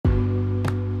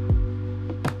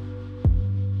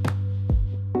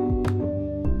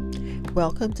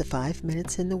Welcome to 5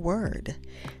 Minutes in the Word.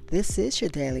 This is your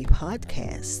daily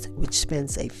podcast, which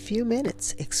spends a few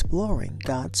minutes exploring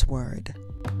God's Word.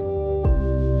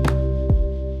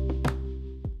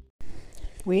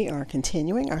 We are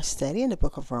continuing our study in the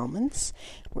book of Romans.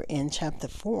 We're in chapter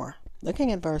 4,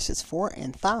 looking at verses 4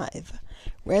 and 5,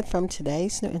 read from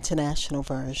today's New International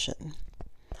Version.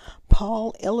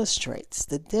 Paul illustrates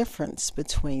the difference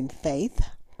between faith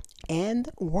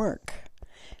and work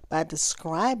by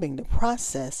describing the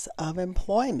process of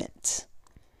employment.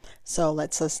 So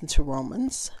let's listen to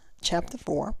Romans chapter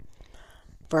 4,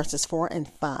 verses 4 and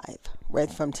 5,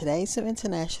 read from today's New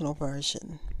International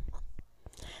Version.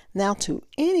 Now to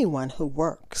anyone who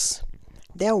works,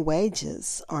 their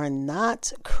wages are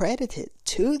not credited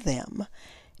to them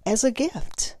as a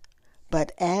gift,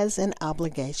 but as an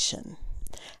obligation.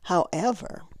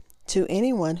 However, to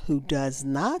anyone who does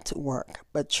not work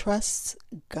but trusts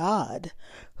God,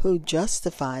 who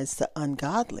justifies the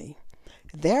ungodly,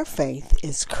 their faith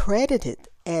is credited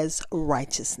as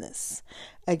righteousness.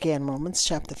 Again, Romans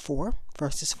chapter 4,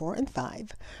 verses 4 and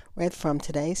 5, read from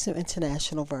today's New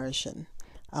International Version.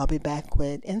 I'll be back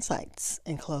with insights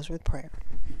and close with prayer.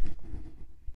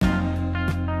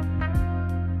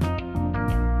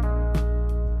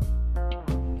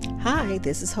 Hi,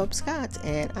 this is Hope Scott,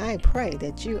 and I pray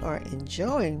that you are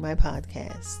enjoying my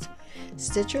podcast.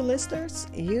 Stitcher listeners,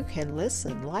 you can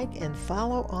listen, like, and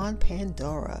follow on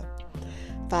Pandora.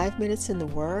 5 Minutes in the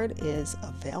Word is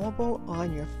available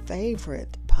on your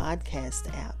favorite podcast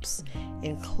apps,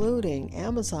 including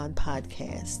Amazon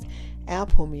Podcast,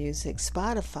 Apple Music,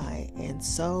 Spotify, and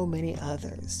so many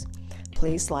others.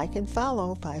 Please like and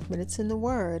follow 5 Minutes in the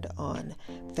Word on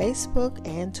Facebook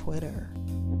and Twitter.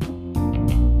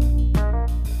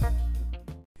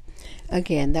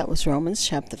 Again, that was Romans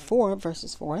chapter 4,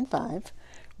 verses 4 and 5,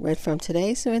 read from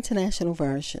today's New International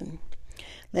Version.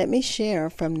 Let me share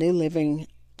from New Living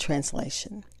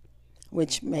Translation,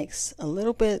 which makes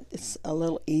it's a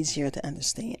little easier to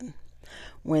understand.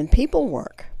 When people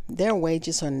work, their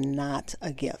wages are not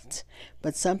a gift,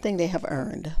 but something they have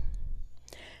earned.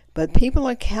 But people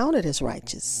are counted as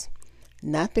righteous,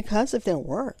 not because of their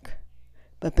work,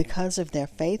 but because of their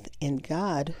faith in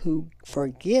God who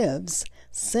forgives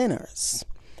sinners.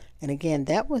 And again,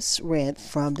 that was read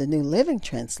from the New Living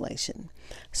Translation.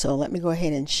 So let me go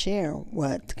ahead and share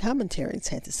what the commentaries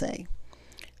had to say.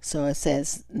 So it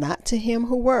says, not to him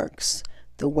who works,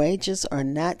 the wages are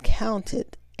not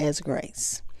counted as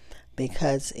grace.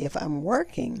 Because if I'm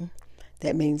working,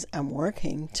 that means I'm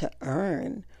working to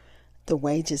earn the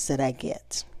wages that I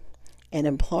get. An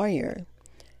employer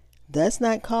does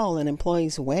not call an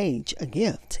employee's wage a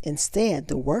gift. Instead,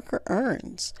 the worker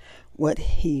earns what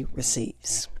he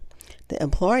receives. The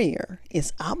employer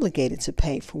is obligated to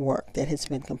pay for work that has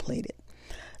been completed.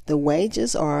 The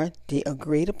wages are the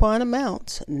agreed upon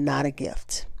amount, not a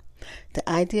gift. The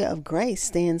idea of grace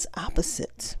stands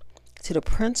opposite to the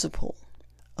principle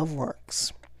of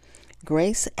works.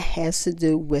 Grace has to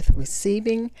do with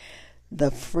receiving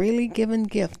the freely given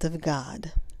gift of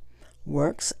God.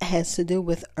 Works has to do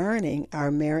with earning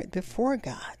our merit before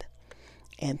God.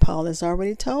 And Paul has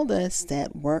already told us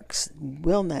that works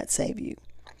will not save you.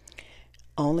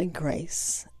 Only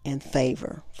grace and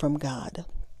favor from God.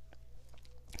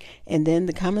 And then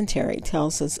the commentary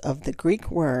tells us of the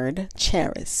Greek word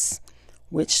charis,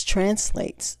 which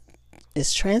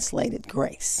is translated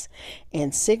grace,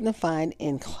 and signified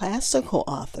in classical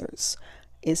authors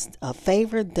is a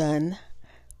favor done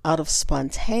out of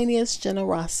spontaneous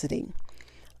generosity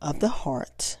of the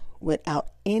heart without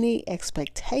any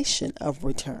expectation of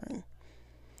return.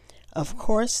 Of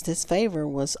course, this favor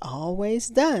was always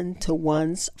done to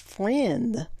one's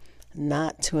friend,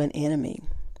 not to an enemy.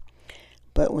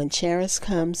 But when charis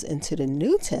comes into the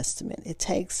New Testament, it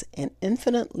takes an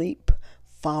infinite leap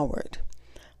forward.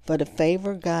 For the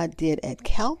favor God did at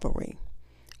Calvary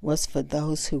was for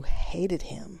those who hated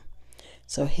him.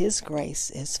 So his grace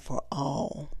is for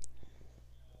all,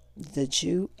 the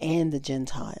Jew and the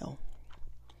Gentile.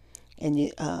 And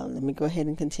let me go ahead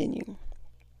and continue.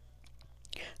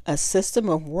 A system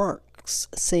of works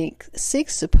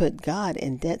seeks to put God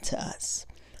in debt to us,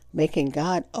 making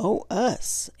God owe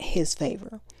us his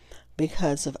favor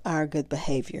because of our good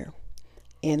behavior.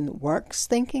 In works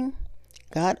thinking,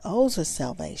 God owes us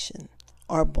salvation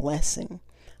or blessing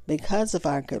because of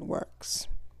our good works.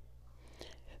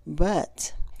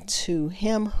 But to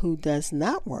him who does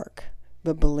not work,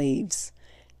 but believes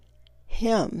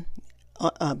on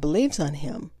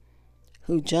him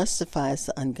who justifies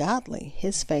the ungodly,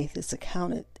 his faith is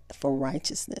accounted for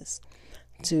righteousness.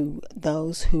 To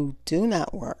those who do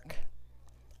not work,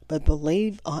 but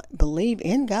believe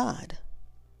in God,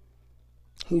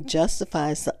 who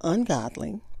justifies the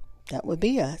ungodly, that would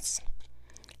be us,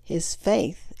 his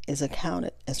faith is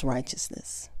accounted as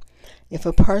righteousness. If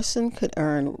a person could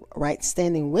earn right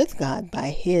standing with God by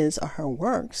his or her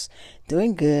works,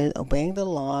 doing good, obeying the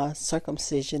law,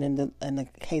 circumcision in the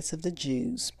case of the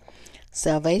Jews,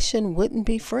 salvation wouldn't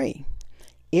be free.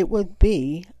 It would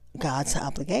be God's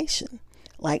obligation,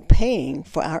 like paying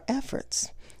for our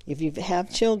efforts. If you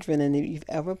have children and if you've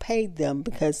ever paid them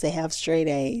because they have straight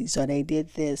A's or they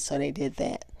did this or they did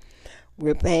that,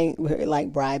 we're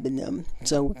like bribing them.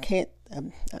 So we can't,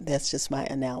 that's just my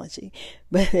analogy,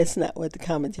 but it's not what the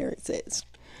commentary says.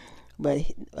 But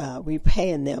we're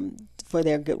paying them for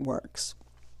their good works.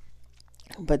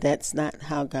 But that's not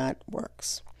how God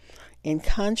works. In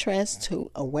contrast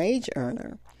to a wage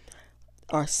earner,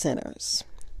 are sinners,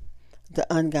 the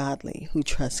ungodly who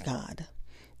trust God.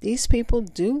 These people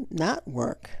do not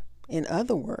work. In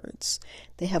other words,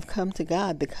 they have come to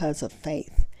God because of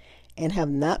faith and have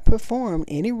not performed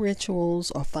any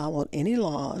rituals or followed any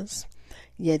laws.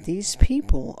 Yet these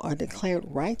people are declared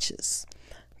righteous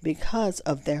because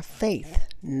of their faith,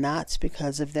 not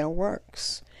because of their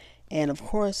works. And of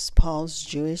course, Paul's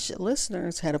Jewish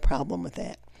listeners had a problem with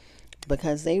that,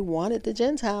 because they wanted the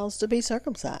Gentiles to be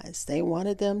circumcised. They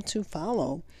wanted them to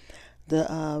follow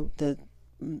the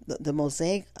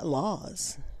Mosaic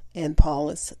laws. And Paul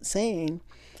is saying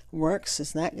works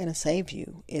is not going to save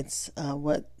you. It's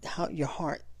how your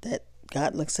heart, that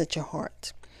God looks at your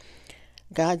heart.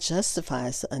 God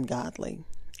justifies the ungodly.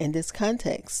 In this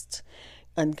context,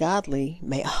 ungodly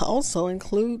may also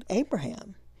include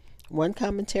Abraham. One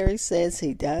commentary says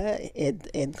it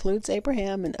includes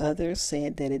Abraham, and others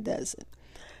said that it doesn't.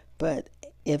 But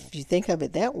if you think of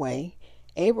it that way,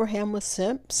 Abraham was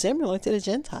similar to the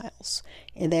Gentiles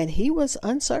in that he was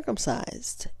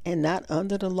uncircumcised and not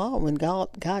under the law when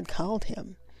God called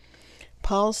him.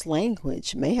 Paul's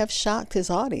language may have shocked his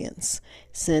audience,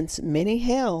 since many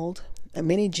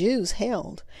Jews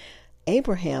held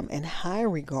Abraham in high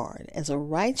regard as a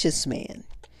righteous man.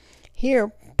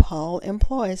 Here, Paul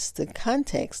employs the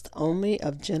context only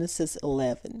of Genesis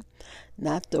 11,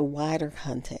 not the wider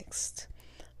context.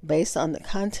 Based on the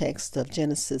context of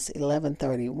Genesis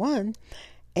 11:31,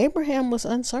 Abraham was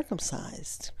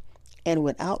uncircumcised and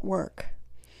without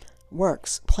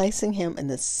works, placing him in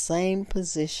the same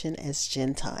position as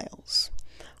Gentiles.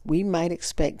 We might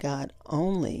expect God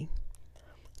only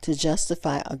to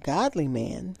justify a godly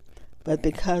man, but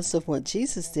because of what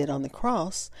Jesus did on the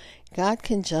cross, God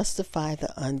can justify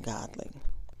the ungodly.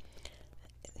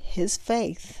 His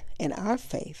faith and our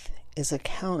faith is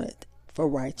accounted for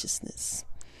righteousness.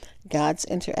 God's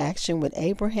interaction with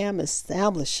Abraham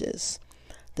establishes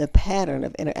the pattern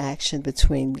of interaction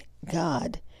between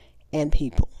God and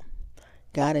people.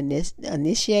 God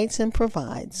initiates and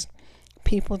provides.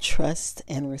 People trust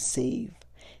and receive.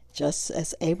 Just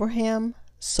as Abraham,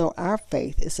 so our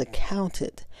faith is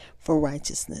accounted for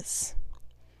righteousness.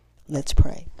 Let's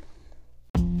pray.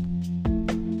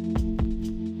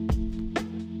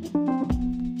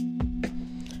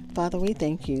 Father, we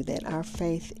thank you that our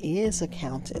faith is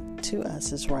accounted to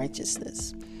us as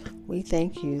righteousness. We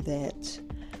thank you that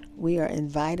we are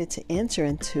invited to enter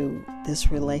into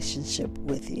this relationship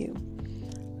with you.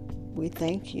 We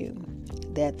thank you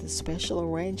that the special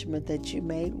arrangement that you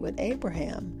made with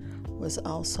Abraham was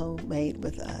also made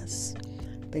with us,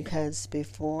 because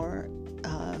before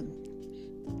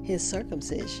his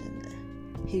circumcision,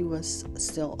 he was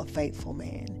still a faithful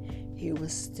man. He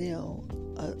was still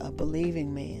a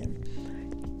believing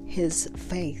man. His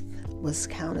faith was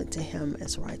counted to him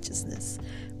as righteousness.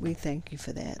 We thank you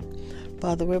for that.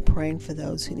 Father, we're praying for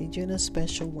those who need you in a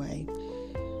special way.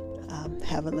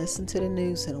 Haven't listened to the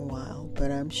news in a while,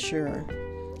 but I'm sure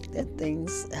that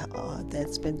things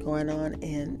that's been going on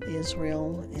in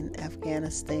Israel, in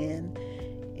Afghanistan,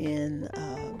 in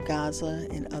Gaza,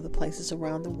 and other places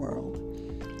around the world,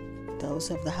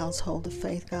 those of the household of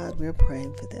faith, God, we're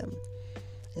praying for them,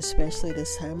 especially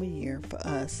this time of year for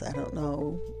us. I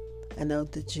know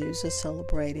the Jews are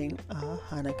celebrating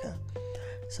Hanukkah.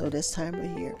 So this time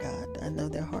of year, God, I know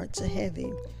their hearts are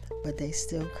heavy, but they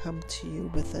still come to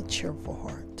you with a cheerful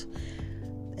heart.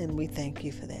 And we thank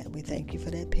you for that. We thank you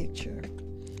for that picture.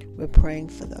 We're praying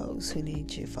for those who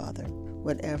need you, Father,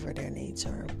 whatever their needs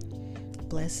are.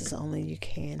 Bless as only you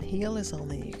can. Heal as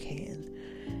only you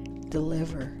can.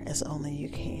 Deliver as only you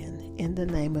can. In the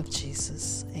name of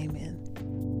Jesus, amen.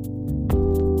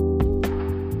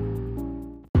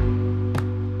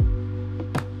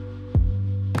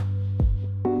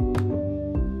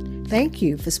 Thank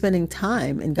you for spending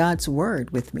time in God's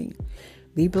Word with me.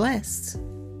 Be blessed.